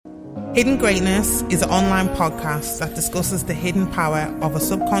Hidden Greatness is an online podcast that discusses the hidden power of a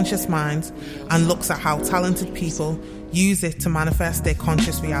subconscious mind and looks at how talented people use it to manifest their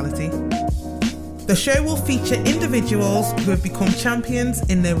conscious reality. The show will feature individuals who have become champions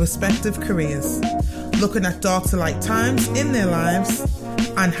in their respective careers, looking at dark to light times in their lives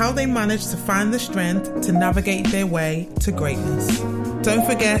and how they manage to find the strength to navigate their way to greatness. Don't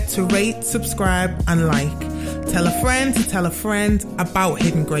forget to rate, subscribe and like. Tell a friend to tell a friend about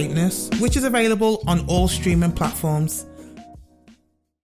Hidden Greatness, which is available on all streaming platforms.